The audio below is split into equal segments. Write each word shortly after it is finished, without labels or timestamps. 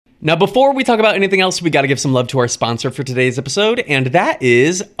Now, before we talk about anything else, we got to give some love to our sponsor for today's episode, and that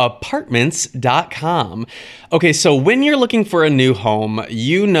is Apartments.com. Okay, so when you're looking for a new home,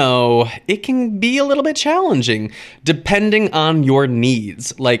 you know it can be a little bit challenging depending on your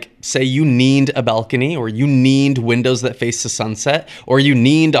needs. Like, say you need a balcony, or you need windows that face the sunset, or you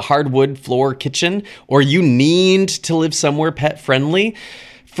need a hardwood floor kitchen, or you need to live somewhere pet-friendly.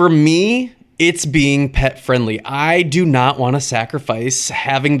 For me, it's being pet friendly. I do not want to sacrifice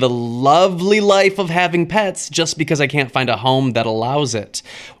having the lovely life of having pets just because I can't find a home that allows it.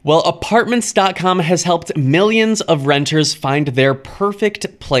 Well, Apartments.com has helped millions of renters find their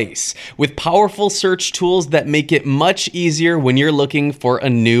perfect place with powerful search tools that make it much easier when you're looking for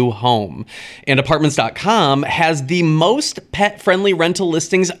a new home. And Apartments.com has the most pet-friendly rental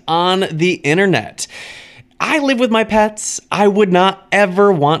listings on the internet. I live with my pets. I would not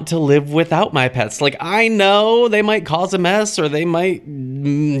ever want to live without my pets. Like, I know they might cause a mess, or they might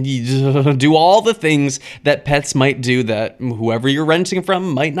do all the things that pets might do that whoever you're renting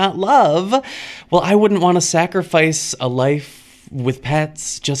from might not love. Well, I wouldn't want to sacrifice a life with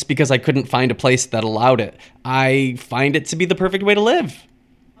pets just because I couldn't find a place that allowed it. I find it to be the perfect way to live.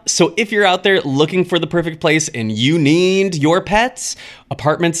 So if you're out there looking for the perfect place and you need your pets,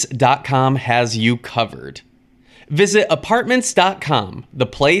 Apartments.com has you covered. Visit Apartments.com, the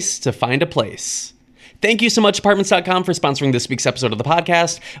place to find a place. Thank you so much, Apartments.com, for sponsoring this week's episode of the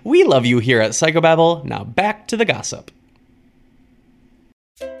podcast. We love you here at Psychobabble. Now back to the gossip.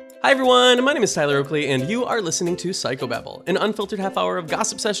 Hi everyone, my name is Tyler Oakley, and you are listening to Psychobabble, an unfiltered half hour of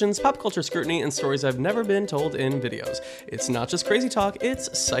gossip sessions, pop culture scrutiny, and stories I've never been told in videos. It's not just crazy talk, it's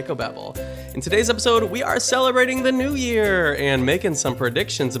Psychobabble. In today's episode, we are celebrating the new year and making some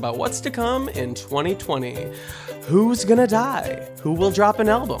predictions about what's to come in 2020. Who's gonna die? Who will drop an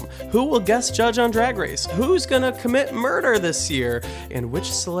album? Who will guest judge on Drag Race? Who's gonna commit murder this year? And which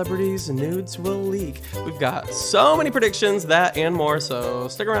celebrities' nudes will leak? We've got so many predictions, that and more, so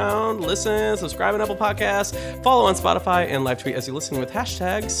stick around, listen, subscribe on Apple Podcasts, follow on Spotify, and live tweet as you listen with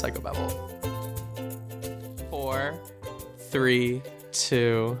hashtag Psychobabble. 4, 3,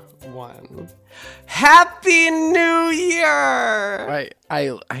 2, 1. Happy New Year! I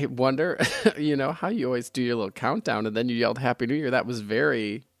wonder, you know, how you always do your little countdown and then you yelled Happy New Year. That was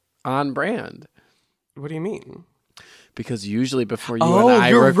very on brand. What do you mean? Because usually before you you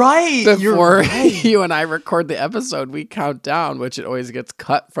and I record the episode, we count down, which it always gets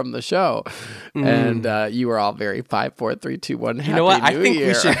cut from the show. And you were all very 5, 4, 3, 2, 1. Happy You know what? New I think Year.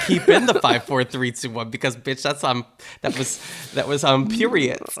 we should keep in the 5, 4, 3, 2, 1 because bitch, that was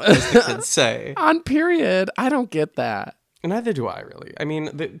period, as the kids say. On period. I don't get that. Neither do I really. I mean,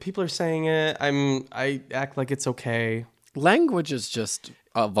 people are saying it. I act like it's okay. Language is just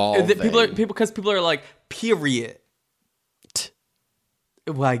evolving. People are like period.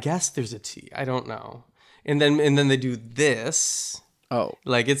 Well, I guess there's a T. I don't know. And then they do this. Oh,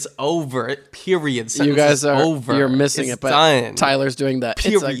 like it's over. Period. You guys are over. You're missing it's it, but done. Tyler's doing that.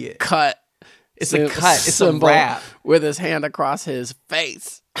 Period. It's a cut. It's a cut. It's a wrap with his hand across his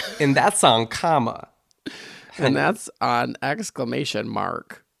face, and that's on comma, and that's on exclamation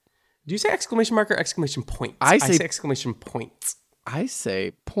mark. Do you say exclamation mark or exclamation point? I say exclamation point. I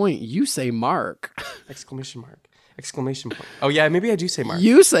say point. You say mark. Exclamation mark. Exclamation point. Oh yeah, maybe I do say mark.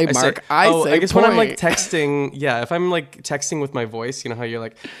 You say mark. I say I guess point. when I'm like texting, yeah, if I'm like texting with my voice, you know how you're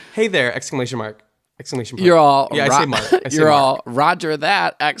like, "Hey there!" Exclamation mark. Exclamation point. You're all I say mark. You're all Roger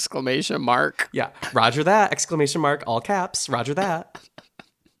that! Exclamation mark. Yeah, Roger that! Exclamation mark. All caps. Roger that.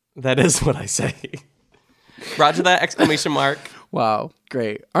 That is what I say. Roger that! Exclamation mark. Wow,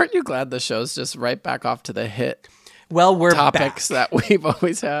 great! Aren't you glad the show's just right back off to the hit? Well, we're topics back. that we've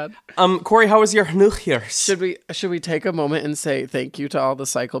always had. Corey, how was your New Year's? Should we take a moment and say thank you to all the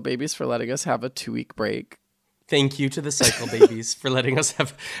Cycle Babies for letting us have a 2-week break? Thank you to the Cycle Babies for letting us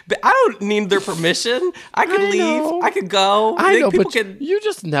have. But I don't need their permission. I could leave. I could go. I know, but you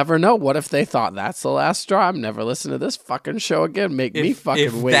just never know. What if they thought that's the last straw? I'm never listening to this fucking show again. Make me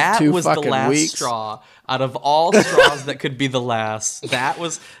fucking wait 2 fucking weeks. That was the last straw out of all straws that could be the last. That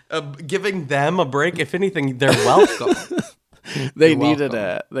was giving them a break. If anything, they're welcome. They needed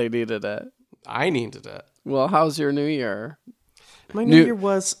it. They needed it. I needed it. Well, how's your New Year? My New Year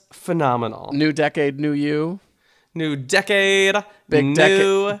was phenomenal. New decade, new you. New decade,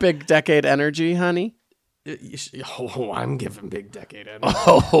 big decade energy, honey. Oh, I'm giving big decade energy.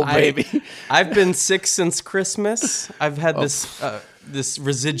 Oh, baby. I've been sick since Christmas. I've had this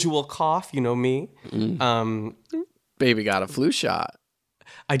residual cough. You know me. Baby got a flu shot.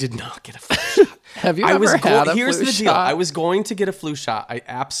 I did not get a flu shot. Have you ever had a Here's flu the deal. shot? I was going to get a flu shot. I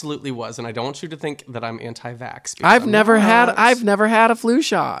absolutely was, and I don't want you to think that I'm anti-vax. because I've I'm never not. had a flu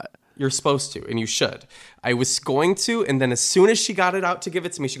shot. You're supposed to, and you should. I was going to, and then as soon as she got it out to give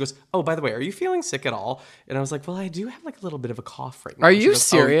it to me, she goes, "Oh, by the way, are you feeling sick at all?" And I was like, "Well, I do have like a little bit of a cough right now." Are She you goes,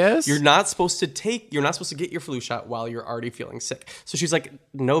 "Oh, serious? you're not supposed to get your flu shot while you're already feeling sick." So she's like,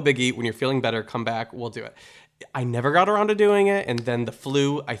 "No biggie. When you're feeling better, come back. We'll do it." I never got around to doing it, and then the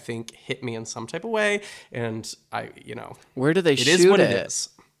flu, I think, hit me in some type of way, and Where do they it shoot is what it? it is.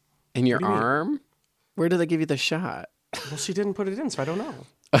 In your do you mean? arm? Where do they give you the shot? Well, she didn't put it in, so I don't know.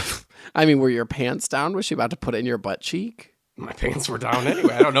 I mean, were your pants down? Was she about to put it in your butt cheek? My pants were down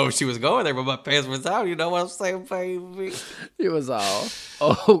anyway. I don't know if she was going there, but my pants were down. You know what I'm saying, baby? It was all,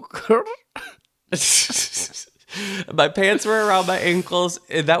 oh, My pants were around my ankles,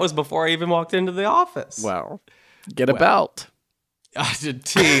 and that was before I even walked into the office. well, get a belt.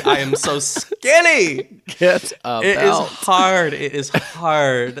 T, I am so skinny. Get a It is belt. hard. It is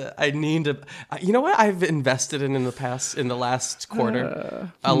hard. I need to. You know what I've invested in the last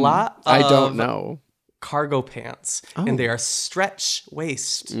quarter? A lot of I don't know. cargo pants, and they are stretch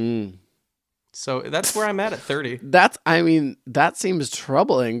waist. So that's where I'm at 30. That seems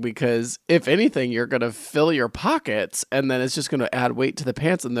troubling because if anything, you're going to fill your pockets and then it's just going to add weight to the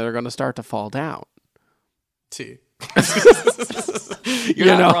pants and they're going to start to fall down. T. You're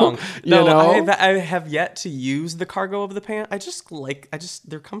not wrong. No, I have yet to use the cargo of the pant.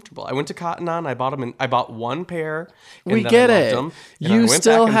 They're comfortable. I went to Cotton On. I bought one pair. And We then get I loved it. them, and You I went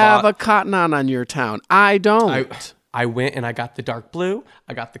still back and have bought- a Cotton On your town. I don't. I went and I got the dark blue.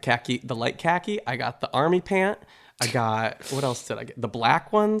 I got the khaki, the light khaki. I got the army pant. I got, what else did I get? The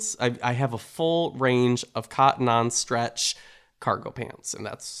black ones. I have a full range of Cotton On stretch cargo pants, and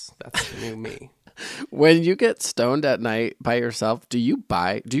that's the new me. When you get stoned at night by yourself, do you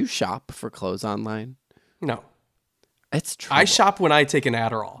shop for clothes online? No. It's trouble. I shop when I take an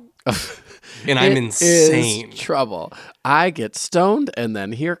Adderall. And I'm It insane. is trouble. I get stoned and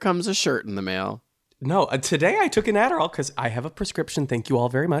then here comes a shirt in the mail. No, today I took an Adderall because I have a prescription. Thank you all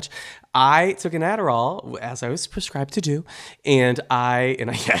very much. I took an Adderall as I was prescribed to do, and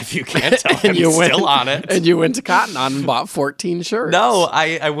if you can't tell, I'm still on it. And you went to Cotton On and bought 14 shirts. No,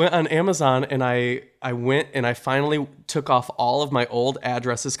 I went on Amazon and I went and I finally took off all of my old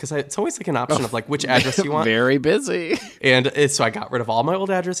addresses because it's always like an option of like which address you want. Very busy. And so I got rid of all my old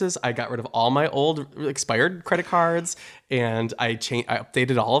addresses. I got rid of all my old expired credit cards, and I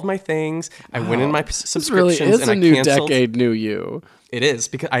updated all of my things. I went in my This subscriptions really is and a I new canceled. decade, new you. It is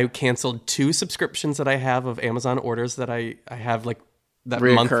because I canceled 2 subscriptions that I have of Amazon orders that I have like that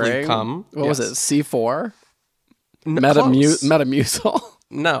monthly Reoccurring. come. What was it? C4? Close. Metamucil?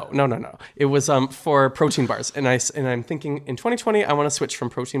 No. It was for protein bars, and I'm thinking in 2020 I want to switch from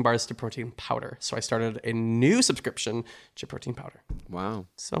protein bars to protein powder. So I started a new subscription to protein powder. Wow.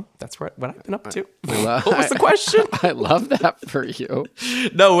 So that's what I've been up to. What What was the question? I love that for you.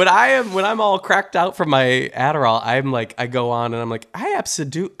 No, when I'm all cracked out from my Adderall, I'm like I go on and I'm like I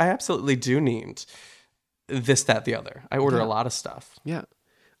absolutely do need this, that, the other. I order a lot of stuff. Yeah.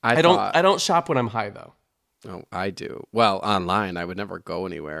 I don't shop when I'm high though. Oh, I do. Well, online, I would never go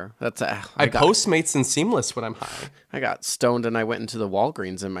anywhere. I Postmates and Seamless when I'm high. I got stoned and I went into the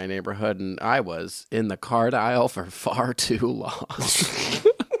Walgreens in my neighborhood and I was in the card aisle for far too long.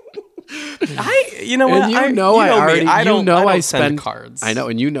 You know what? And I don't spend send cards. I know,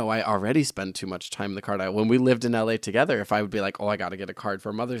 and I already spend too much time in the card aisle. When we lived in LA together, if I would be like, "Oh, I got to get a card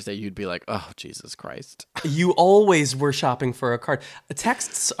for Mother's Day," you'd be like, "Oh, Jesus Christ!" You always were shopping for a card.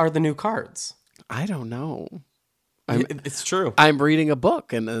 Texts are the new cards. I don't know. It's true. I'm reading a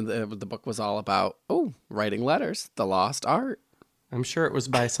book, and the book was all about writing letters, the lost art. I'm sure it was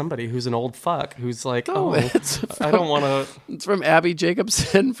by somebody who's an old fuck who's like, I don't want to. It's from Abby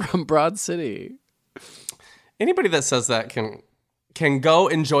Jacobson from Broad City. Anybody that says that can go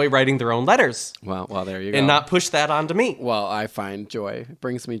enjoy writing their own letters. Well, there you go. And not push that onto me. Well, I find joy. It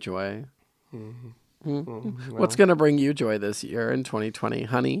brings me joy. Mm-hmm. What's going to bring you joy this year in 2020,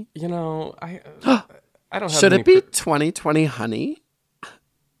 honey? You know, I don't have Should any it be 2020, honey?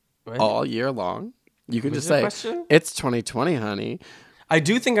 What? All year long? You can Was just it a say, question? it's 2020, honey. I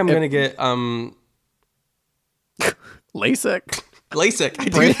do think I'm going to get LASIK. LASIK. I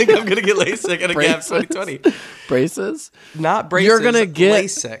do think I'm going to get LASIK and again 2020. Braces? Not braces. You're going to get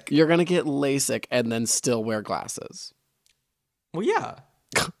LASIK. You're going to get LASIK and then still wear glasses. Well, yeah.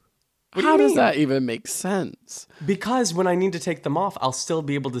 What do How you does mean? that even make sense? Because when I need to take them off, I'll still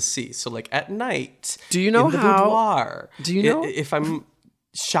be able to see. So, like at night, Do you know in the how- boudoir, do you know- if I'm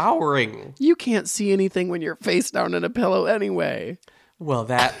showering? You can't see anything when you're face down in a pillow anyway. Well,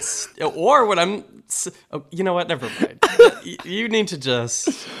 that's or what oh, you know what? Never mind. You need to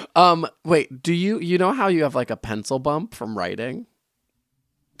just. Wait, do you know how you have like a pencil bump from writing?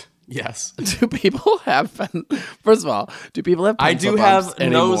 Yes. Do people have first of all, do people have I pencil do bumps have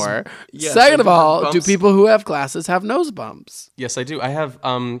anymore? Yes, Second I of do have all, do bumps. people who have glasses have nose bumps? Yes, I do. I have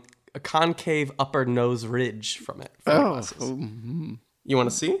a concave upper nose ridge from it. From my glasses. You want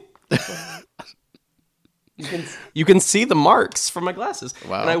to see? You can see the marks from my glasses.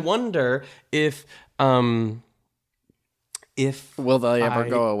 Wow. And I wonder if Will they ever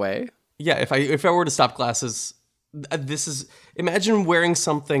go away? yeah, if I were to stop glasses, this is imagine wearing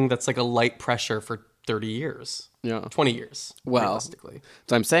something that's like a light pressure for 30 years. Yeah. 20 years. Well, realistically.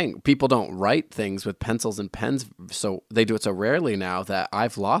 So I'm saying people don't write things with pencils and pens, so they do it so rarely now that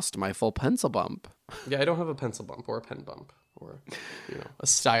I've lost my full pencil bump. Yeah, I don't have a pencil bump or a pen bump or a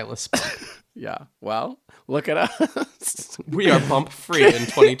stylus bump. Yeah. Well, look at us. We are bump free in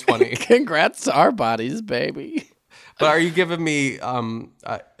 2020. Congrats to our bodies, baby. But are you giving me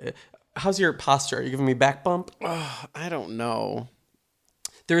how's your posture? Are you giving me back bump? I don't know.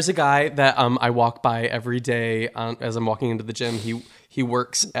 There's a guy that I walk by every day as I'm walking into the gym. He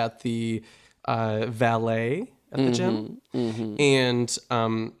works at the valet at the gym, and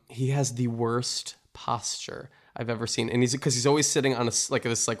he has the worst posture I've ever seen. And he's always sitting on this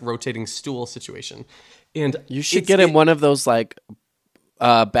rotating stool situation. And You should get him one of those like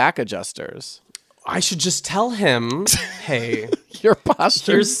back adjusters. I should just tell him, hey. Your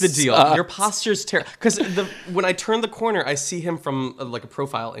posture. Here's the deal. sucks. Your posture's terrible. Because when I turn the corner, I see him from a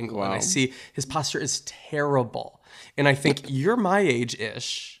profile angle, and I see his posture is terrible. And I think you're my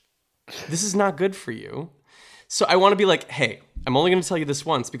age-ish. This is not good for you. So I want to be like, hey, I'm only going to tell you this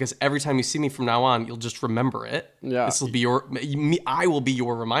once because every time you see me from now on, you'll just remember it. Yeah. This will be I will be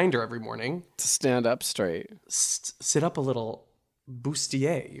your reminder every morning. To stand up straight. Sit up a little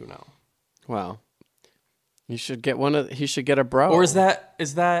bustier, Wow. You should get he should get a bro. Or is that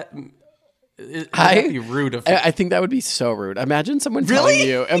that'd be rude of I think that would be so rude. Imagine someone Really?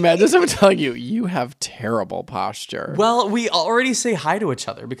 telling you you have terrible posture. Well, we already say hi to each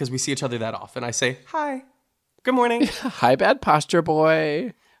other because we see each other that often. I say, hi, good morning. Hi, bad posture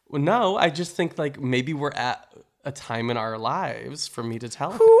boy. Well, no, I just think like maybe we're at a time in our lives for me to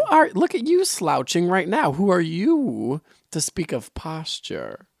tell him. Look at you slouching right now. Who are you to speak of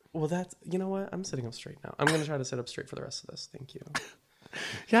posture? Well, you know what? I'm sitting up straight now. I'm going to try to sit up straight for the rest of this. Thank you.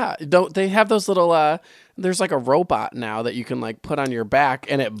 Yeah, don't they have those little there's like a robot now that you can like put on your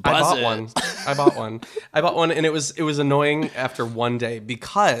back and it buzzes. I bought one and it was annoying after one day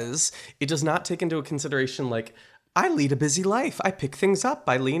because it does not take into consideration like I lead a busy life. I pick things up.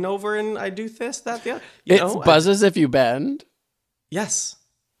 I lean over and I do this, that, the other. It buzzes if you bend. Yes.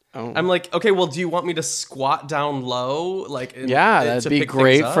 Oh. I'm like, okay, well, do you want me to squat down low? That'd be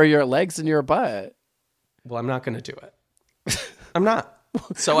great for your legs and your butt. Well, I'm not going to do it. I'm not.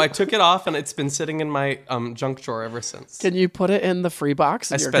 So I took it off, and it's been sitting in my junk drawer ever since. Can you put it in the free box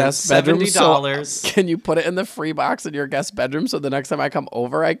in I your spent guest bedroom? $70. Can you put it in the free box in your guest bedroom so the next time I come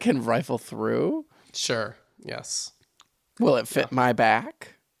over, I can rifle through? Sure. Yes. Will it fit my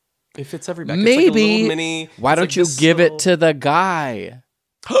back? It fits every back. Maybe. It's like a little mini. Why don't you give it to the guy?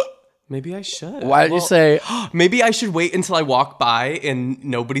 Maybe I should. Why don't you say? Maybe I should wait until I walk by and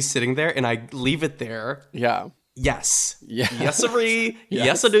nobody's sitting there, and I leave it there. Yeah. Yes. Yeah. Yes-a-ree.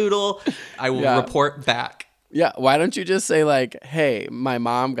 Yes-a-doodle. I will report back. Yeah. Why don't you just say like, "Hey, my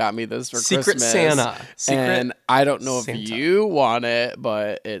mom got me this for Secret Christmas, Santa. and I don't know Santa. if you want it,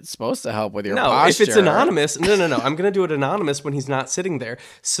 but it's supposed to help with your posture." If it's anonymous, no. I'm gonna do it anonymous when he's not sitting there,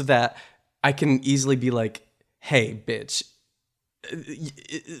 so that I can easily be like, "Hey, bitch,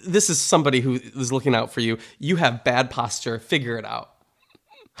 this is somebody who is looking out for you. You have bad posture. Figure it out."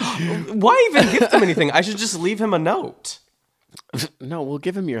 Why even gift him anything? I should just leave him a note. No, we'll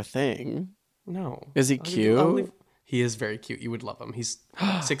give him your thing. No. Is he cute? He is very cute. You would love him. He's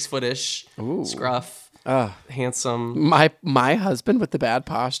 6-footish, scruff, handsome. My husband with the bad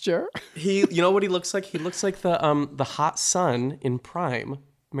posture. You know what he looks like? He looks like the hot son in Prime,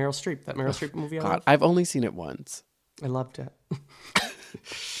 Meryl Streep. That Meryl Streep movie. I've only seen it once. I loved it.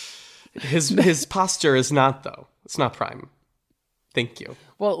 His posture is not though. It's not Prime. Thank you.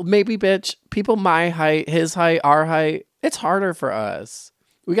 Well, maybe, bitch. People my height, his height, our height. It's harder for us.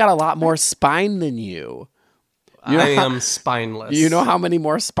 We got a lot more spine than you. I am spineless. You know how many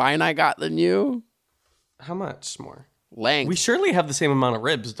more spine I got than you? How much more? Length. We surely have the same amount of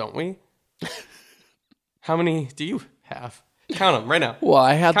ribs, don't we? How many do you have? Count them right now. Well,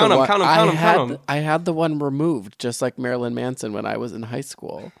 I had count the them, one. count them. I had the one removed, just like Marilyn Manson when I was in high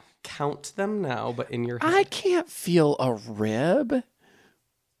school. Count them now, but in your head. I can't feel a rib.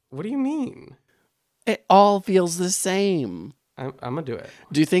 What do you mean? It all feels the same. I'm gonna do it.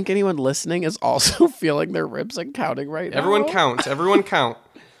 Do you think anyone listening is also feeling their ribs and counting right now? Everyone count. Everyone count.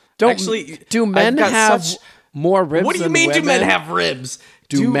 Do men have more ribs? What do you than mean? women? Do men have ribs?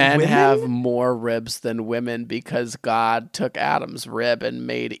 Do men women have more ribs than women because God took Adam's rib and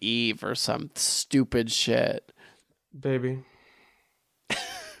made Eve or some stupid shit? Baby.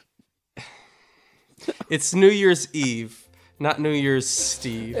 It's New Year's Eve, not New Year's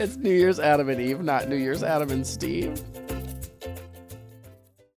Steve. It's New Year's Adam and Eve, not New Year's Adam and Steve.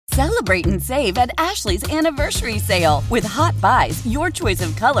 Celebrate and save at Ashley's Anniversary Sale. With Hot Buys, your choice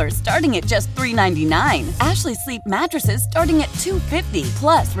of colors starting at just $3.99. Ashley Sleep mattresses starting at $2.50.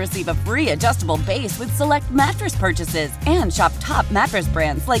 Plus, receive a free adjustable base with select mattress purchases. And shop top mattress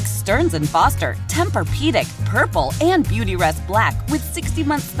brands like Stearns & Foster, Tempur-Pedic, Purple, and Beautyrest Black with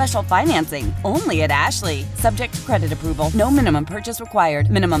 60-month special financing. Only at Ashley. Subject to credit approval. No minimum purchase required.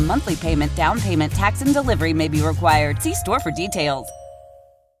 Minimum monthly payment, down payment, tax, and delivery may be required. See store for details.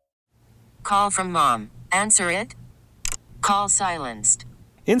 Call from mom. Answer it. Call silenced.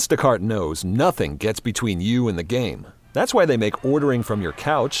 Instacart knows nothing gets between you and the game. That's why they make ordering from your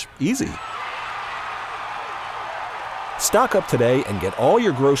couch easy. Stock up today and get all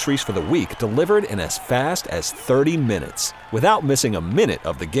your groceries for the week delivered in as fast as 30 minutes without missing a minute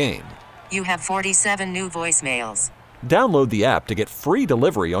of the game. You have 47 new voicemails. Download the app to get free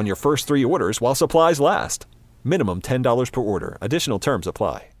delivery on your first 3 orders while supplies last. Minimum $10 per order. Additional terms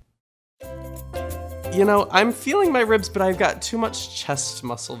apply. You know, I'm feeling my ribs, but I've got too much chest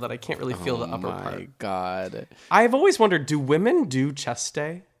muscle that I can't really feel the upper part. Oh my God. I've always wondered, do women do chest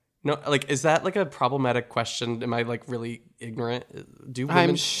day? No, like, is that like a problematic question? Am I like really ignorant? Do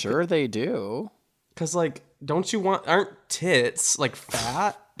women? I'm sure they do. Because like, aren't tits like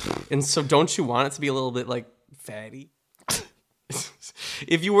fat? And so don't you want it to be a little bit like fatty?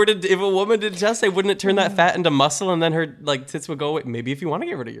 If a woman did chest day, wouldn't it turn that fat into muscle and then her like tits would go away? Maybe if you want to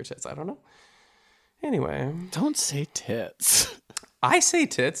get rid of your tits, I don't know. Anyway. Don't say tits. I say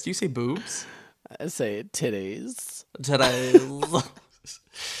tits. Do you say boobs? I say titties. Titties.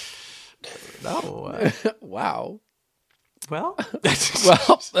 No. Wow. Well.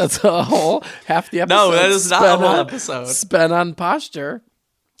 Well, that's a whole half the episode. No, that is not a whole episode. Spent on posture.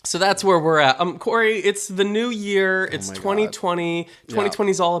 So that's where we're at. Corey, it's the new year. It's 2020.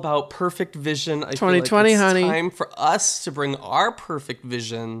 2020 is all about perfect vision. 2020, honey. It's time for us to bring our perfect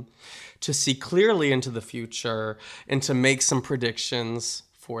vision to see clearly into the future and to make some predictions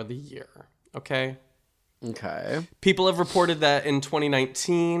for the year. Okay? Okay. People have reported that in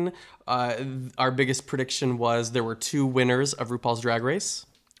 2019, our biggest prediction was there were 2 winners of RuPaul's Drag Race.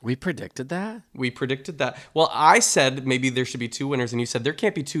 We predicted that? We predicted that. Well, I said maybe there should be 2 winners, and you said there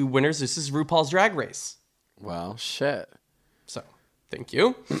can't be 2 winners. This is RuPaul's Drag Race. Well, shit. So, thank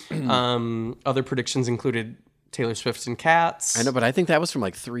you. Other predictions included Taylor Swift and Cats. I know, but I think that was from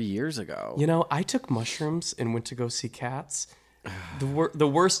like 3 years ago. You know, I took mushrooms and went to go see Cats. The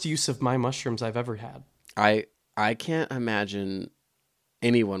worst use of my mushrooms I've ever had. I can't imagine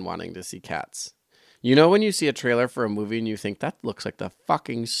anyone wanting to see Cats. You know when you see a trailer for a movie and you think that looks like the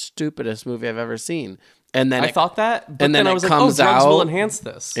fucking stupidest movie I've ever seen, and then I thought that, but and then I was like, oh, drugs will enhance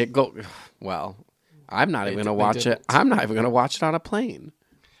this. Well, I'm not even gonna watch it. I'm not even gonna watch it on a plane.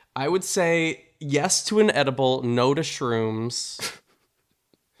 I would say yes to an edible, no to shrooms.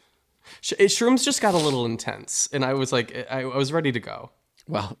 Shrooms just got a little intense, and I was like, I was ready to go.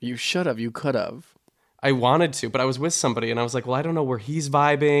 Well, you should have. You could have. I wanted to, but I was with somebody, and I was like, well, I don't know where he's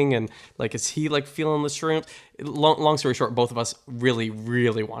vibing, and like, is he like feeling the shrooms? Long story short, both of us really,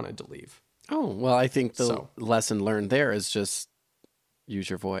 really wanted to leave. Oh, well, I think the lesson learned there is just use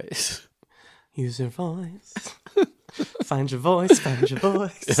your voice. Use your voice. Find your voice. Find your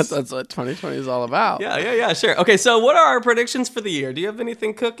voice. Yes, that's what 2020 is all about. Yeah, sure. Okay, so what are our predictions for the year? Do you have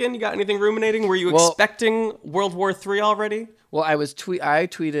anything cooking? You got anything ruminating? Were you expecting World War III already? Well, I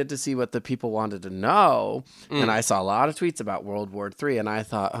tweeted to see what the people wanted to know, and I saw a lot of tweets about World War III, and I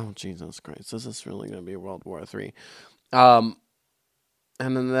thought, oh, Jesus Christ, is this really going to be World War III? And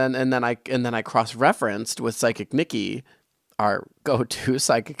then I cross-referenced with Psychic Nikki, our go-to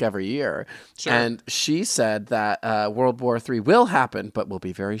psychic every year, sure. And she said that World War III will happen, but will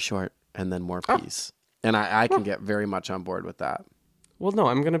be very short, and then more peace. And I can get very much on board with that. Well, no,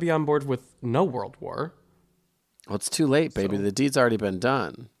 I'm going to be on board with no World War. Well, it's too late, baby. The deed's already been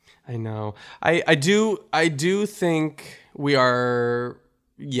done. I know. I do think we are.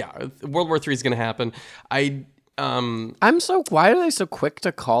 Yeah, World War III is going to happen. Why are they so quick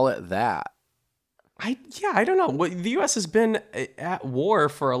to call it that? I don't know. The U.S. has been at war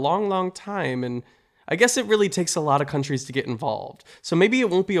for a long, long time, and I guess it really takes a lot of countries to get involved. So maybe it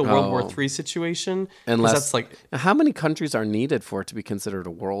won't be a World War III situation. 'Cause Unless that's like how many countries are needed for it to be considered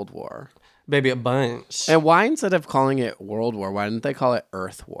a world war? maybe a bunch. And why instead of calling it World War, why didn't they call it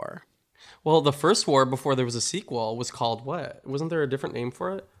Earth War? Well, the first war before there was a sequel was called what? Wasn't there a different name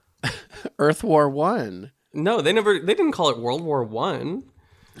for it? Earth War 1. No, they didn't call it World War One.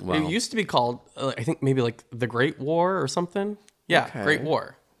 Well. It used to be called, I think maybe like the Great War or something. Yeah, Okay. Great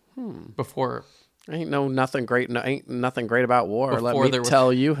War. Before, Ain't nothing great about war. Before Let me there was-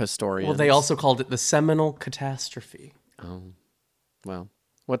 tell you, historians. well, they also called it the Seminole Catastrophe. Well,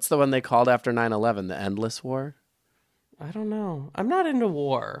 what's the one they called after 9/11? The Endless War? I don't know. I'm not into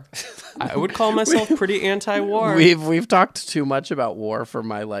war. I would call myself pretty anti-war. We've talked too much about war for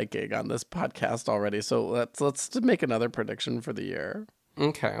my liking on this podcast already. So let's make another prediction for the year.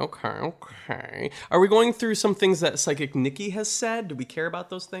 Okay. Are we going through some things that Psychic Nikki has said? Do we care about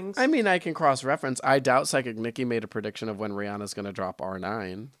those things? I mean, I can cross-reference. I doubt Psychic Nikki made a prediction of when Rihanna's going to drop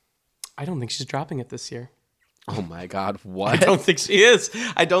R9. I don't think she's dropping it this year. Oh my God, I what? don't think she is.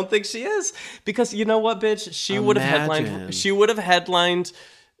 Because you know what, bitch? She would have Imagine. headlined. She would have headlined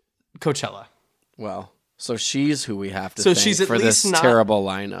Coachella. Well, so she's who we have to So thank she's at for this least not- terrible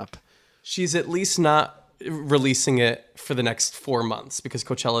lineup. She's at least not releasing it for the next 4 months because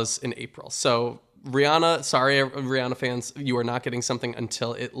Coachella's in April. So Rihanna, sorry, Rihanna fans, you are not getting something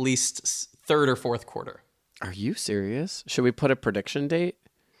until at least third or fourth quarter. Are you serious? Should we put a prediction date?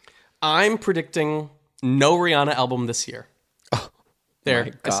 I'm predicting no Rihanna album this year. There,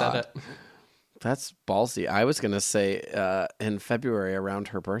 my I said God. it. That's ballsy. I was going to say in February around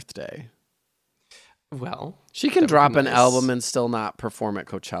her birthday. Well, She can that would drop be an nice. album and still not perform at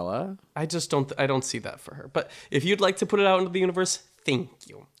Coachella. I just don't see that for her. But if you'd like to put it out into the universe, thank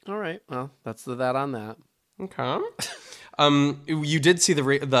you. All right. Well, that's that on that. Okay. You did see the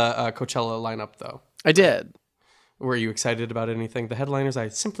Coachella lineup though. I did. Were you excited about anything? The headliners, I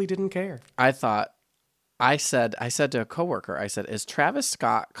simply didn't care. I said to a coworker, I said, is Travis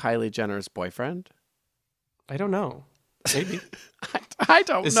Scott Kylie Jenner's boyfriend? I don't know. Maybe. I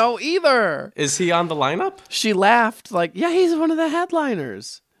don't know either. Is he on the lineup? She laughed like, yeah, he's one of the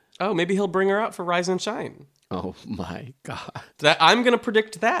headliners. Oh, maybe he'll bring her out for Rise and Shine. Oh my God. I'm going to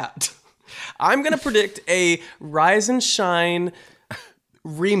predict that. I'm going to predict a Rise and Shine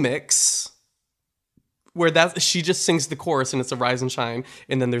remix where she just sings the chorus and it's a Rise and Shine.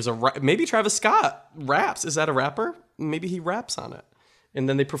 And then there's maybe Travis Scott raps. Is that a rapper? Maybe he raps on it. And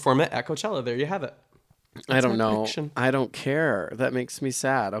then they perform it at Coachella. There you have it. I don't my know. prediction. I don't care. That makes me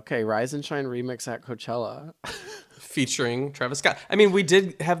sad. Okay, Rise and Shine remix at Coachella. Featuring Travis Scott. I mean, we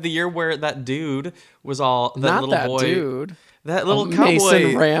did have the year where that dude was all that Not little that boy, dude. that little cowboy.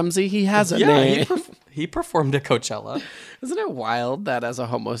 Mason Ramsey. He has a Yeah, name. he performed at Coachella. Isn't it wild that as a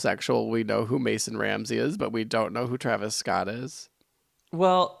homosexual we know who Mason Ramsey is, but we don't know who Travis Scott is?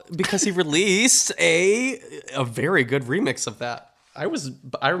 Well, because he released a very good remix of that.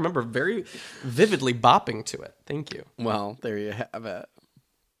 I remember very vividly bopping to it. Thank you. Well, there you have it.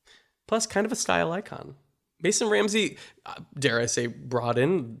 Plus, kind of a style icon. Mason Ramsey, dare I say, brought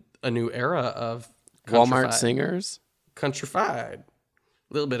in a new era of Walmart singers. Countrified.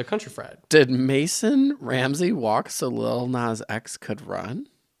 A little bit of countrified. Did Mason Ramsey walk so Lil Nas X could run?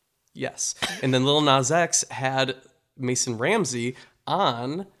 Yes. And then Lil Nas X had Mason Ramsey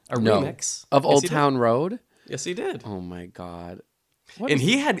on a remix. Of Yes, Old he did. Town Road? Yes, he did. Oh my God. And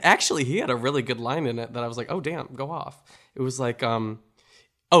he had a really good line in it that I was like, oh damn, go off. It was like,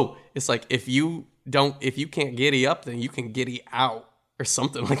 it's like if you can't giddy up, then you can giddy out or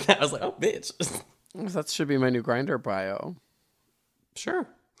something like that. I was like, oh bitch. That should be my new Grinder bio. Sure.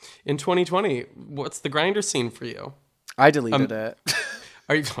 In 2020, what's the grinder scene for you? I deleted it.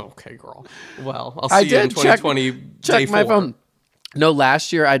 Are you okay, girl? Well, I'll see you in did 2020. check day my 4. phone. No,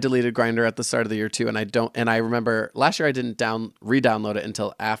 last year I deleted Grindr at the start of the year too, and I remember last year I didn't re-download it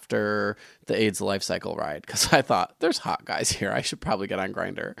until after the AIDS life cycle ride because I thought there's hot guys here. I should probably get on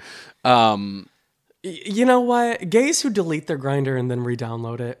Grindr. You know what? Gays who delete their grinder and then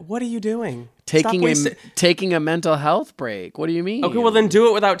re-download it. What are you doing? Taking a mental health break. What do you mean? Okay, well then do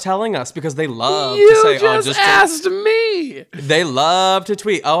it without telling us because they love you to say, just asked me. They love to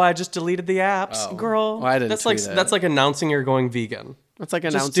tweet. Oh, I just deleted the apps, Oh. girl. Well, I didn't that's tweet like it. that's like announcing you're going vegan. It's like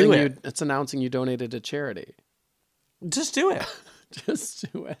Just announcing do you. it. It's announcing you donated to charity. Just do it. Just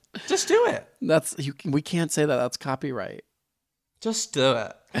do it. Just do it. We can't say that. That's copyright. Just do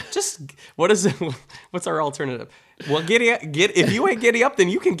it. Just what is it? What's our alternative? Well, get if you ain't giddy up, then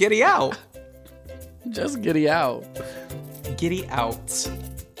you can giddy out. Just giddy out. Giddy out.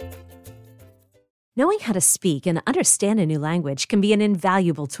 Knowing how to speak and understand a new language can be an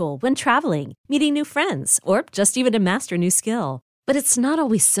invaluable tool when traveling, meeting new friends, or just even to master a new skill. But it's not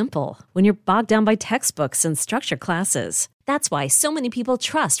always simple when you're bogged down by textbooks and structured classes. That's why so many people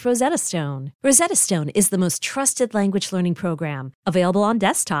trust Rosetta Stone. Rosetta Stone is the most trusted language learning program, available on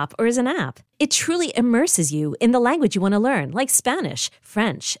desktop or as an app. It truly immerses you in the language you want to learn, like Spanish,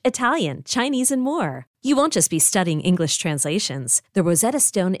 French, Italian, Chinese, and more. You won't just be studying English translations. The Rosetta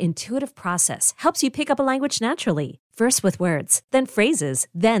Stone intuitive process helps you pick up a language naturally, first with words, then phrases,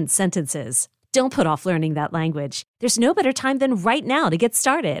 then sentences. Don't put off learning that language. There's no better time than right now to get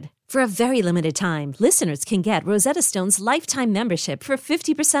started. For a very limited time, listeners can get Rosetta Stone's lifetime membership for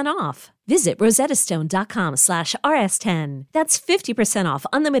 50% off. Visit rosettastone.com/rs10. That's 50% off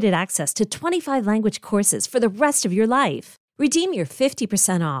unlimited access to 25 language courses for the rest of your life. Redeem your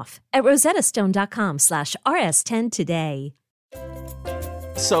 50% off at rosettastone.com/rs10 today.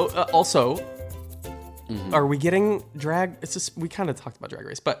 So, also, are we getting drag? It's just, we kind of talked about Drag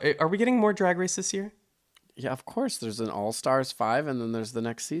Race, but are we getting more Drag Race this year? Yeah, of course. There's an All-Stars 5, and then there's the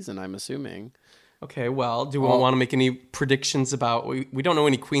next season, I'm assuming. Okay, well, do we want to make any predictions about... We don't know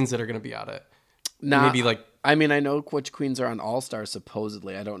any queens that are going to be at it. Maybe like... I mean, I know which queens are on All-Stars,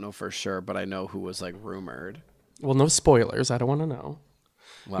 supposedly. I don't know for sure, but I know who was, like, rumored. Well, no spoilers. I don't want to know.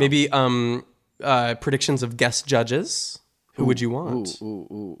 Well, maybe predictions of guest judges. Who would you want?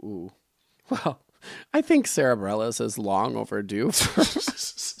 Ooh. Well... I think Sarah Bareilles is long overdue.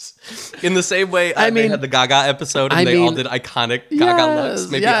 In the same way they had the Gaga episode and they all did iconic Gaga looks.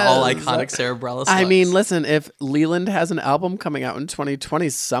 Maybe all iconic Sarah Bareilles looks. I mean, listen, if Leland has an album coming out in 2020,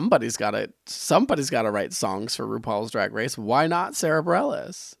 somebody's got to write songs for RuPaul's Drag Race. Why not Sarah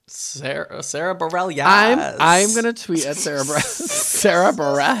Bareilles? Sarah Bareilles, yes. I'm going to tweet at Sarah Bareilles. Sarah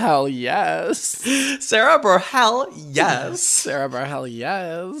Bareilles, yes. Sarah Bareilles, yes. Sarah Bareilles,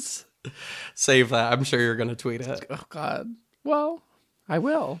 yes. Save that. I'm sure you're going to tweet it. Oh, God. Well, I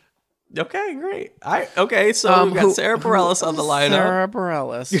will. Okay, great. So we've got Sarah Bareilles on the lineup. Sarah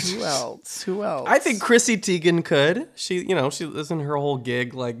Bareilles. Who else? I think Chrissy Teigen could. She isn't her whole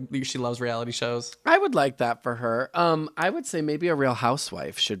gig like she loves reality shows. I would like that for her. I would say maybe a Real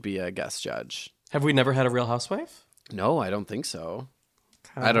Housewife should be a guest judge. Have we never had a Real Housewife? No, I don't think so.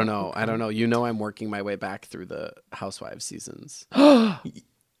 I don't know. You know, I'm working my way back through the Housewives seasons.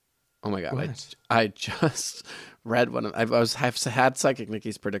 Oh my God! I just read one of I've had Psychic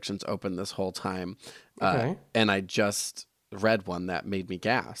Nikki's predictions open this whole time, and I just read one that made me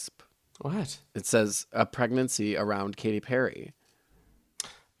gasp. What? It says a pregnancy around Katy Perry.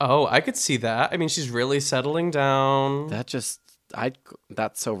 Oh, I could see that. I mean, she's really settling down. That's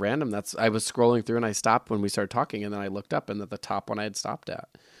so random. I was scrolling through and I stopped when we started talking, and then I looked up and at the top one I had stopped at.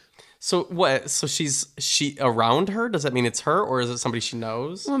 So what? So she around her? Does that mean it's her, or is it somebody she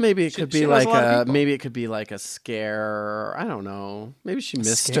knows? Well, maybe it could be like a scare. I don't know. Maybe she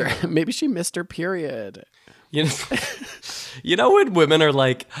missed her. Maybe she missed her period. You know when women are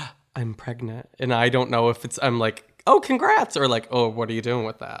like, "I'm pregnant," and I don't know if I'm like, "Oh, congrats," or like, "Oh, what are you doing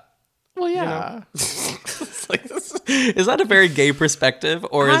with that?" Well, yeah. It's like, is that a very gay perspective,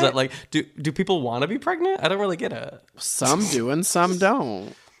 or is it like, do people want to be pregnant? I don't really get it. Some do and some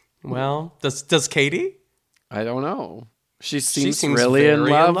don't. Well, does Katie? I don't know. She seems really in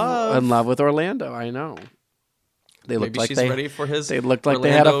love with Orlando. I know. They looked like ready for his. They looked like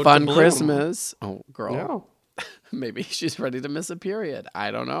Orlando they had a fun Christmas. Oh, girl. No. Maybe she's ready to miss a period. I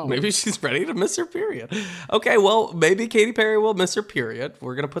don't know. Maybe she's ready to miss her period. Okay, well, maybe Katy Perry will miss her period.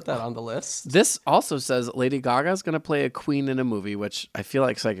 We're going to put that on the list. This also says Lady Gaga is going to play a queen in a movie, which I feel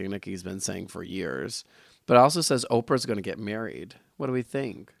like Psychic Nikki's been saying for years. But it also says Oprah's going to get married. What do we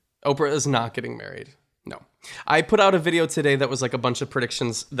think? Oprah is not getting married. No. I put out a video today that was like a bunch of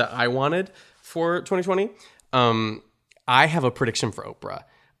predictions that I wanted for 2020. I have a prediction for Oprah.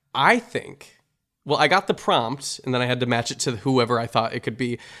 I think, well, I got the prompt and then I had to match it to whoever I thought it could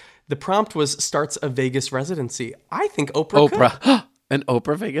be. The prompt was starts a Vegas residency. I think Oprah could. An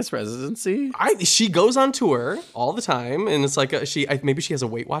Oprah Vegas residency? She goes on tour all the time, and it's like maybe she has a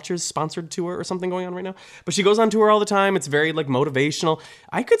Weight Watchers sponsored tour or something going on right now. But she goes on tour all the time. It's very like motivational.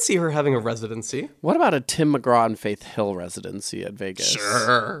 I could see her having a residency. What about a Tim McGraw and Faith Hill residency at Vegas?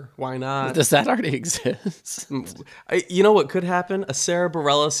 Sure, why not? Does that already exist? You know what could happen? A Sarah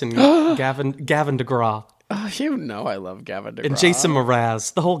Bareilles and Gavin DeGraw. Oh, you know I love Gavin DeGraw. And Jason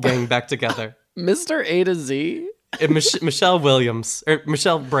Mraz, the whole gang back together. Mr. A to Z. And Michelle Williams, or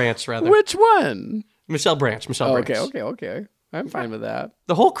Michelle Branch, rather. Which one? Michelle Branch. Okay. I'm fine with that.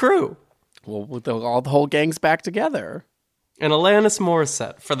 The whole crew. Well, with the whole gang's back together. And Alanis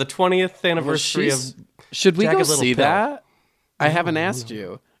Morissette for the 20th anniversary of Should we Jagged go Little see Pill. that? I haven't asked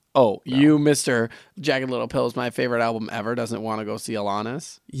you. Oh, you, Mr. Jagged Little Pill is my favorite album ever, doesn't want to go see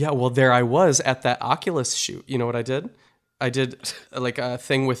Alanis? Yeah, well, there I was at that Oculus shoot. You know what I did? I did like a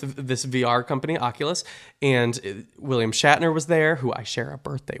thing with this VR company, Oculus, and William Shatner was there, who I share a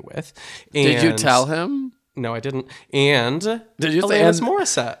birthday with. And Did you tell him? No, I didn't. And Did you say Alanis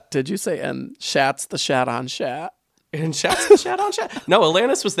Morissette. Did you say, and Shat's the Shat on Shat? And Shat's the Shat on Shat. No,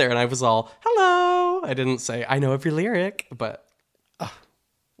 Alanis was there, and I was all, hello. I didn't say, I know every lyric, but Well,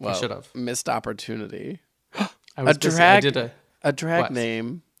 I should have. Missed opportunity. I was a busy. drag, I did a drag what?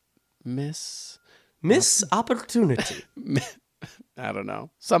 name, Miss Opportunity. I don't know,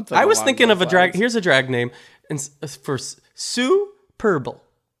 something. I was along thinking those of a drag. lines. Here's a drag name, and for Sue Purble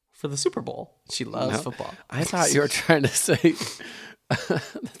for the Super Bowl. She loves football. I thought you were trying to say.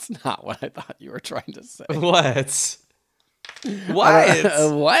 That's not what I thought you were trying to say. What?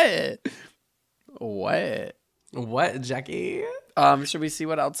 What, Jackie? Should we see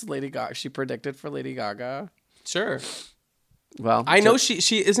what else Lady Gaga? She predicted for Lady Gaga. Sure. Well, I know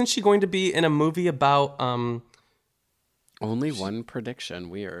she isn't she going to be in a movie about only one prediction.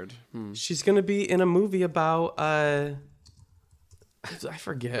 Weird. she's going to be in a movie about I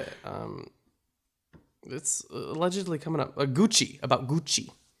forget. It's allegedly coming up. Gucci, about Gucci.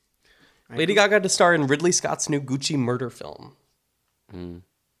 Lady Gaga to star in Ridley Scott's new Gucci murder film.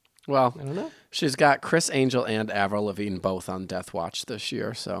 Well, I don't know. she's got Chris Angel and Avril Lavigne both on Death Watch this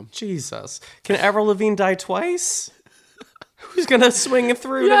year. So Jesus. Can Avril Lavigne die twice? Who's going to swing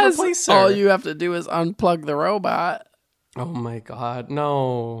through to replace her? all you have to do is unplug the robot. Oh my God,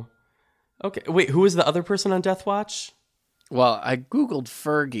 no. Okay, wait, who is the other person on Death Watch? Well, I Googled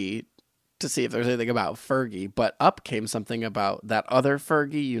Fergie to see if there's anything about Fergie, but up came something about that other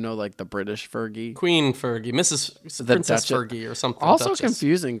Fergie, you know, like the British Fergie. Queen Fergie, Mrs. The Princess Duchess. Fergie or something. Also Duchess.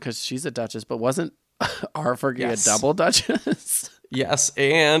 confusing because she's a Duchess, but wasn't our Fergie Yes. a double Duchess? Yes,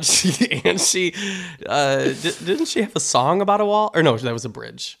 and she didn't she have a song about a wall? Or no, that was a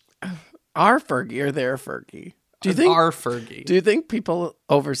bridge. Our Fergie or their Fergie? Do you think Our Fergie? Do you think people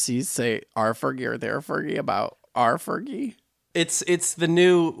overseas say our Fergie or their Fergie about our Fergie? It's the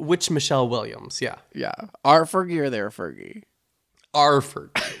new Which Michelle Williams? Yeah, Yeah, our Fergie or their Fergie? our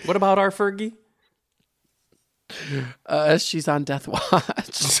Fergie. What about our Fergie? She's on Death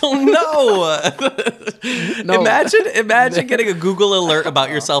Watch. Oh no! No. Imagine getting a Google alert about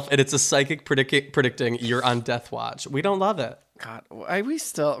yourself and it's a psychic predicting you're on Death Watch. We don't love it. God, we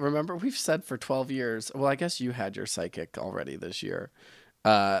still remember we've said for 12 years. Well, I guess you had your psychic already this year,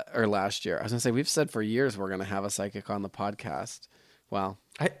 or last year. I was gonna say we've said for years we're gonna have a psychic on the podcast. Well,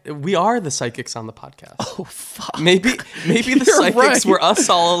 We are the psychics on the podcast. oh fuck! Maybe the You're psychics right. were us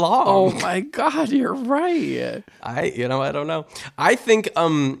all along. Oh my God, you're right. I don't know. I think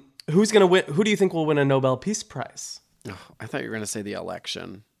who's gonna win? Who do you think will win a Nobel Peace Prize? Oh, I thought you were gonna say the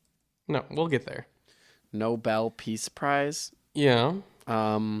election. No, we'll get there. Nobel Peace Prize. Yeah.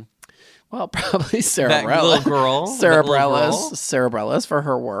 Well, probably Sarah That Bareilles. little girl. Sarah that little girl. Bareilles. Sarah Bareilles for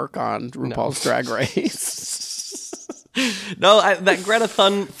her work on RuPaul's Drag Race. No, that Greta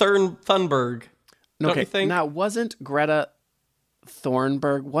Thunberg. Don't you think? Now wasn't Greta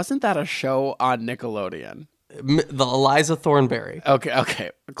Thornburg? Wasn't that a show on Nickelodeon? The Eliza Thornberry.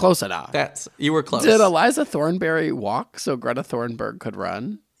 Okay, close enough. You were close. Did Eliza Thornberry walk so Greta Thunberg could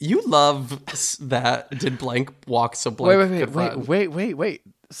run? You love that. Did blank walk so blank could run. Wait.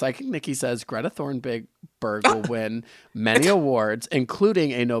 Psychic Nikki says Greta Thunberg will win many awards,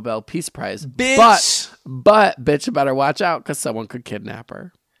 including a Nobel Peace Prize. Bitch. But bitch better watch out because someone could kidnap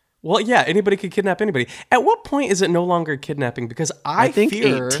her. Well, yeah, anybody could kidnap anybody. At what point is it no longer kidnapping? Because I think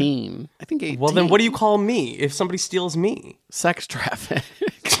fear 18. I think 18. Well, then what do you call me if somebody steals me? Sex traffic.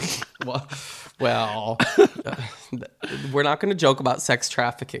 Well, we're not going to joke about sex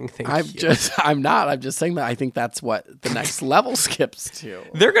trafficking. I'm just saying that I think that's what the next level skips to.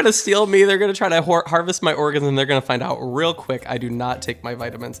 They're going to steal me. They're going to try to harvest my organs, and they're going to find out real quick I do not take my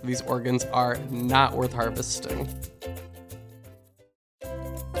vitamins. These organs are not worth harvesting.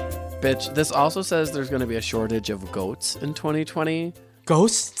 Bitch, this also says there's going to be a shortage of goats in 2020.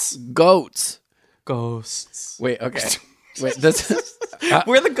 Ghosts? Goats. Ghosts. Wait, okay. Wait, this.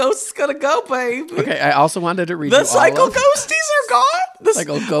 Where the ghosts going to go, babe? Okay, I also wanted to read The you all cycle of- ghosties are gone?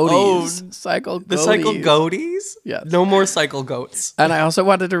 Cycle goaties. Cycle The goaties. cycle goaties? Yes. No more cycle goats. And I also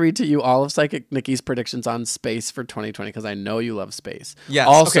wanted to read to you all of Psychic Nikki's predictions on space for 2020 because I know you love space. Yes.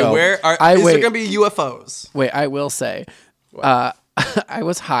 Also, okay, is there going to be UFOs? Wait, I will say, I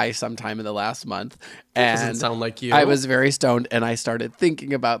was high sometime in the last month, Doesn't and sound like you. I was very stoned, and I started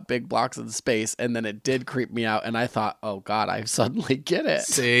thinking about big blocks of space, and then it did creep me out, and I thought, oh God, I suddenly get it.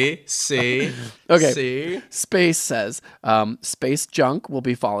 See? Okay. See? Space says, space junk will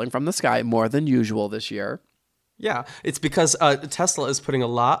be falling from the sky more than usual this year. Yeah, it's because Tesla is putting a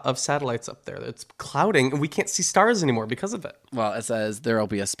lot of satellites up there. It's clouding, and we can't see stars anymore because of it. Well, it says there will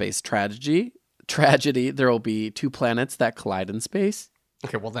be a space tragedy. There will be 2 planets that collide in space.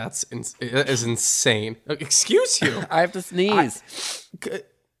 Okay, well, that is insane. Excuse you. I have to sneeze.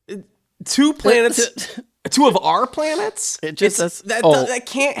 2 planets, 2 of our planets? It just says, that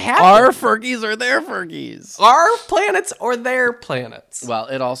can't happen. Our Fergies or their Fergies? Our planets or their planets? Well,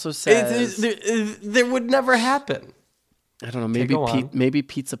 it also says... There would never happen. I don't know, go on. maybe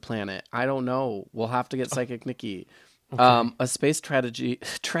Pizza Planet. I don't know. We'll have to get Psychic Nikki. Okay. A space tragedy.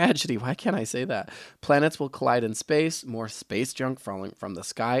 Why can't I say that? Planets will collide in space. More space junk falling from the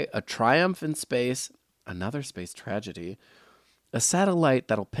sky. A triumph in space. Another space tragedy. A satellite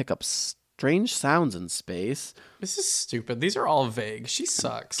that'll pick up strange sounds in space. This is stupid. These are all vague. She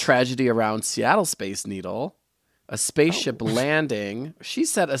sucks. Tragedy around Seattle Space Needle. A spaceship landing. She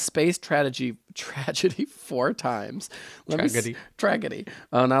said a space tragedy 4 times. Tragedy.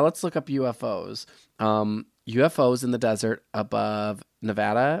 Now let's look up UFOs. UFOs in the desert above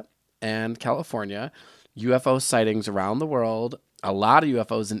Nevada and California. UFO sightings around the world. A lot of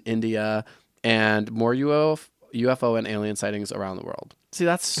UFOs in India. And more UFO and alien sightings around the world. See,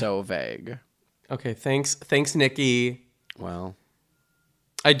 that's so vague. Okay, thanks, Nikki. Well,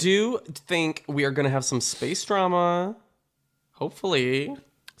 I do think we are going to have some space drama. Hopefully.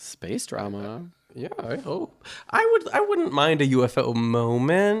 Space drama. Yeah, I hope. I wouldn't mind a UFO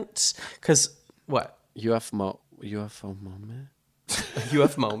moment. Because, what? UFO moment? A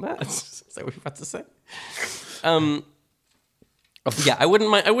UFO moment? Is that what you're about to say? Yeah, I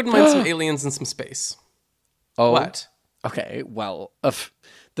wouldn't mind some aliens in some space. Oh. What? Okay, well,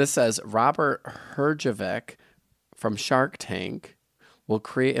 this says Robert Herjavec from Shark Tank will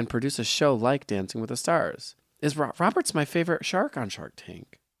create and produce a show like Dancing with the Stars. Robert's my favorite shark on Shark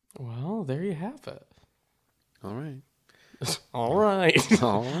Tank. Well, there you have it. All right. All right.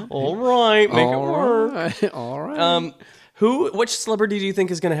 All right. All right. Make it work. Right. All right. Which celebrity do you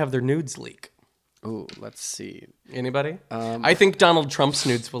think is going to have their nudes leak? Ooh, let's see. Anybody? I think Donald Trump's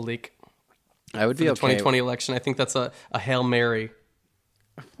nudes will leak. I would be the okay. 2020 election. I think that's a Hail Mary.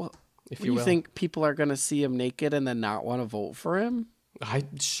 Well, if you will. Think people are going to see him naked and then not want to vote for him? I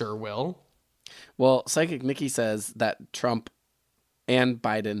sure will. Well, Psychic Nikki says that Trump and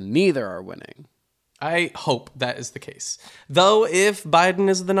Biden neither are winning. I hope that is the case. Though if Biden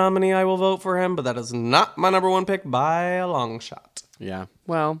is the nominee, I will vote for him, but that is not my number 1 pick by a long shot. Yeah.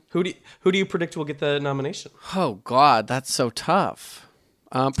 Well, who do you predict will get the nomination? Oh God, that's so tough.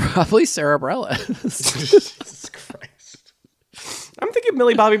 Probably Sarah Bareilles. Jesus Christ. I'm thinking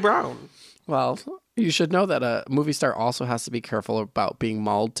Millie Bobby Brown. Well, you should know that a movie star also has to be careful about being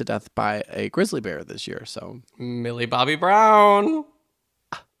mauled to death by a grizzly bear this year. So Millie Bobby Brown.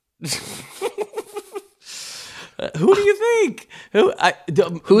 Who do you think?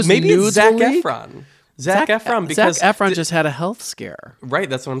 Who's maybe nudes Zac leak? Efron. Zac Efron, because Zac Efron just had a health scare. Right,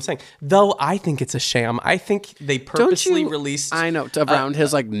 that's what I'm saying. Though I think it's a sham. I think they purposely released. I know around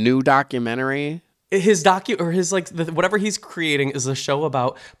his like new documentary. His whatever he's creating is a show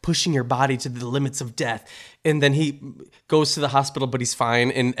about pushing your body to the limits of death, and then he goes to the hospital, but he's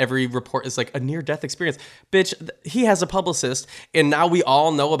fine, and every report is like a near-death experience. Bitch, he has a publicist, and now we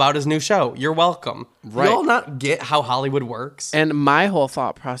all know about his new show. You're welcome. Right. You all not get how Hollywood works? And my whole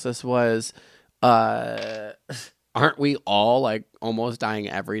thought process was, aren't we all like almost dying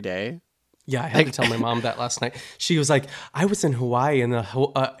every day? Yeah, I had to tell my mom that last night. She was like, I was in Hawaii and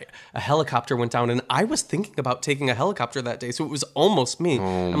a helicopter went down, and I was thinking about taking a helicopter that day, so it was almost me.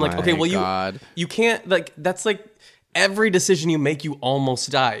 I'm like, okay, well, you can't, like, that's like every decision you make, you almost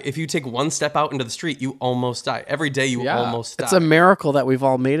die. If you take one step out into the street, you almost die. Every day you almost die. It's a miracle that we've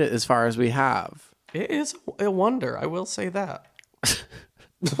all made it as far as we have. It is a wonder, I will say that.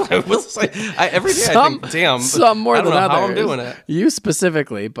 I will say, every day I think, damn, some more I don't than know others. how I'm doing it. You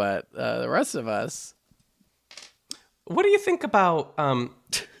specifically, but the rest of us. What do you think about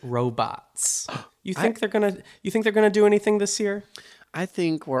robots? You think they're gonna do anything this year? I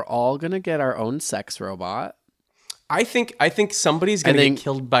think we're all gonna get our own sex robot. I think somebody's going to get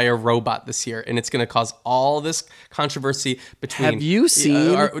killed by a robot this year, and it's going to cause all this controversy between. Have you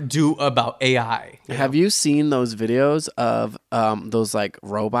seen about AI? Have you seen those videos of those like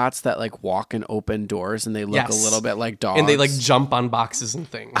robots that like walk and open doors and they look a little bit like dogs and they like jump on boxes and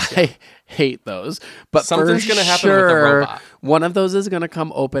things? I hate those. But something's going to happen with a robot. One of those is going to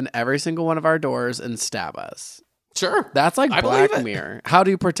come open every single one of our doors and stab us. Sure. That's like I Black Mirror. How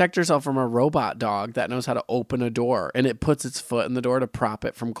do you protect yourself from a robot dog that knows how to open a door and it puts its foot in the door to prop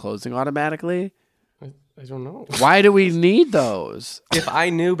it from closing automatically? I don't know. Why do we need those? If I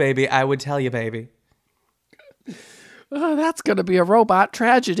knew, baby, I would tell you, baby. Oh, that's going to be a robot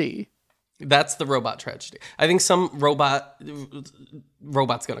tragedy. That's the robot tragedy. I think some robot's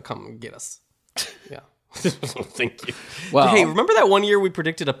going to come and get us. Yeah. Thank you. Well, hey, remember that one year we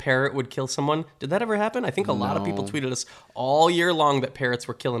predicted a parrot would kill someone? Did that ever happen? I think a lot of people tweeted us all year long that parrots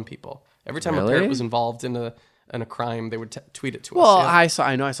were killing people. Every time a parrot was involved in a crime, they would tweet it to us. Well, Yeah.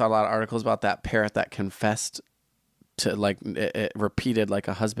 I know I saw a lot of articles about that parrot that confessed to like it repeated like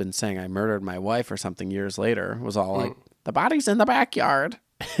a husband saying I murdered my wife or something years later. It was all like the body's in the backyard,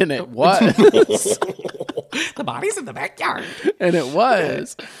 and it was. The body's in the backyard, and it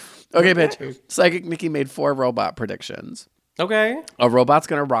was. Okay, bitch. Psychic Nikki made 4 robot predictions. Okay. A robot's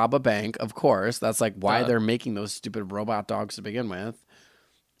going to rob a bank, of course. That's like why they're making those stupid robot dogs to begin with.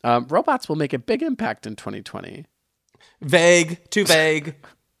 Robots will make a big impact in 2020. Vague. Too vague.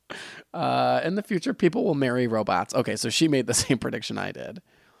 In the future, people will marry robots. Okay, so she made the same prediction I did.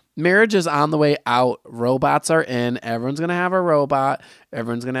 Marriage is on the way out. Robots are in. Everyone's going to have a robot.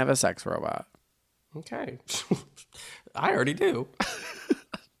 Everyone's going to have a sex robot. Okay. I already do.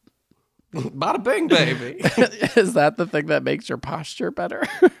 Bada bing, baby. Is that the thing that makes your posture better?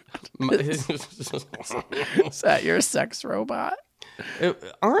 Is that your sex robot?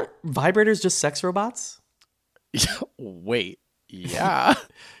 Aren't vibrators just sex robots? Wait. Yeah.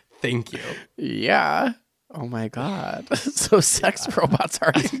 Thank you. Yeah. Oh my God. So sex robots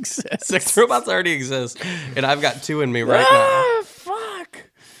already exist. Sex robots already exist. And I've got 2 in me right now. Fuck.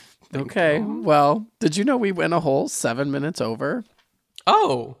 Okay. Well, did you know we went a whole 7 minutes over?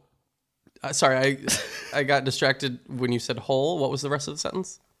 Oh. Sorry, I got distracted when you said hole. What was the rest of the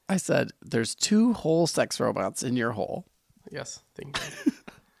sentence? I said, there's 2 whole sex robots in your hole. Yes, thank you.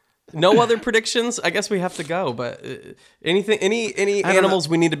 No other predictions? I guess we have to go, but any animals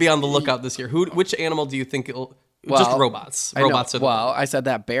we need to be on the lookout this year? Which animal do you think it'll... just robots. Robots are the... Well, I said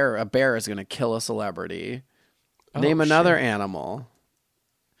that a bear is going to kill a celebrity. Name another animal.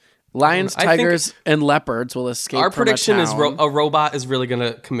 Lions, tigers, and leopards will escape Our from prediction a is town. a robot is really going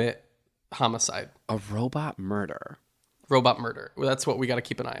to commit homicide. A robot murder. Robot murder. Well, that's what we got to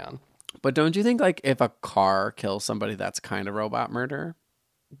keep an eye on. But don't you think like if a car kills somebody, that's kind of robot murder?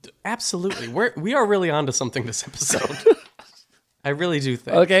 Absolutely. We are really onto something this episode. I really do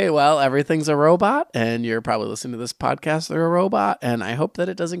think. Okay, well, everything's a robot, and you're probably listening to this podcast through a robot, and I hope that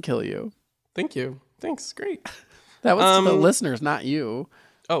it doesn't kill you. Thank you. Thanks. Great. That was to the listeners, not you.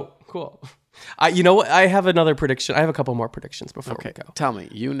 Oh, cool. You know what? I have another prediction. I have a couple more predictions before we go. Tell me.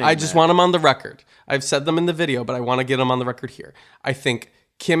 You name I just it. want them on the record. I've said them in the video, but I want to get them on the record here. I think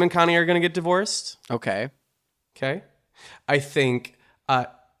Kim and Kanye are going to get divorced. Okay. Okay. I think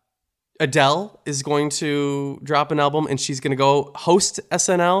Adele is going to drop an album and she's going to go host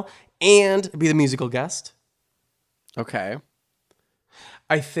SNL and be the musical guest. Okay.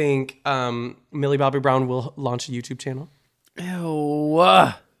 I think Millie Bobby Brown will launch a YouTube channel. Ew.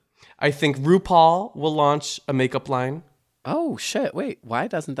 I think RuPaul will launch a makeup line. Oh, shit. Wait, why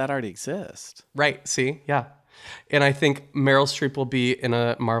doesn't that already exist? Right. See? Yeah. And I think Meryl Streep will be in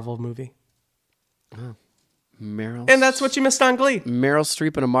a Marvel movie. Oh. And that's what you missed on Glee. Meryl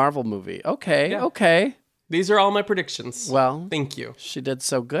Streep in a Marvel movie. Okay, Yeah. okay. These are all my predictions. Well, thank you. She did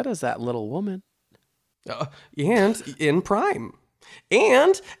so good as that little woman. And in Prime.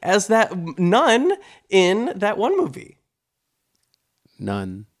 And as that nun in that one movie.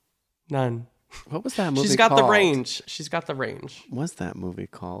 Nun. What was that movie She's got called? the range. She's got the range. What's that movie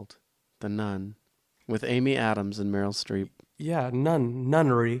called? The Nun. With Amy Adams and Meryl Streep. Yeah,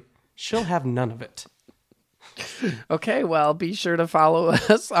 nunnery. She'll have none of it. Okay, well, be sure to follow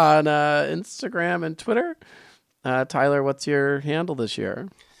us on Instagram and Twitter. Tyler, what's your handle this year?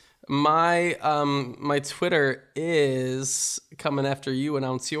 My my Twitter is coming after you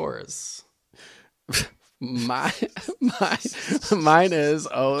announce yours. Mine is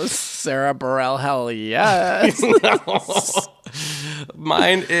Sarah Burrell. Hell yes.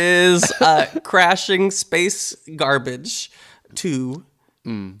 Mine is crashing space garbage 2.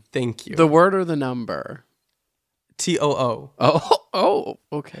 Thank you. The word or the number? TOO. Oh,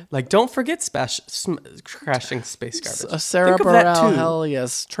 okay. Like, don't forget crashing space garbage. A Think of that too. hell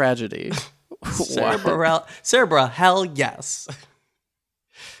yes tragedy. Cerebral, hell yes.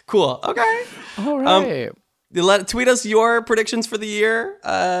 Cool. Okay. All right. Tweet us your predictions for the year.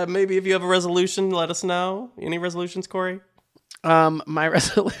 Maybe if you have a resolution, let us know. Any resolutions, Corey? My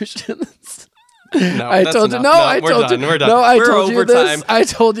resolutions. No, I told you. enough. No, I told you. We're done. No, I We're told you overtime. this. I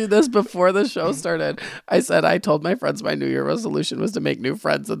told you this before the show started. I said I told my friends my New Year resolution was to make new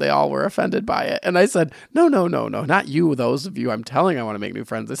friends, and they all were offended by it. And I said, no, not you. Those of you I'm telling I want to make new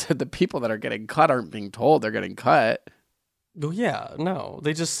friends. I said the people that are getting cut aren't being told they're getting cut. Oh yeah, no,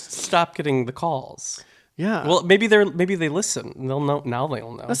 they just stop getting the calls. Yeah. Well, maybe they listen. They'll know now.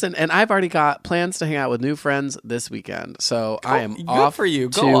 They'll know. Listen, and I've already got plans to hang out with new friends this weekend, so I am Good off for you.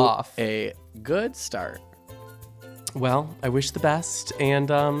 Go to off. a good start. Well, I wish the best,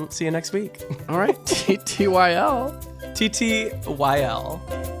 and see you next week. All right, TTYL.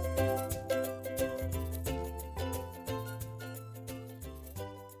 TTYL.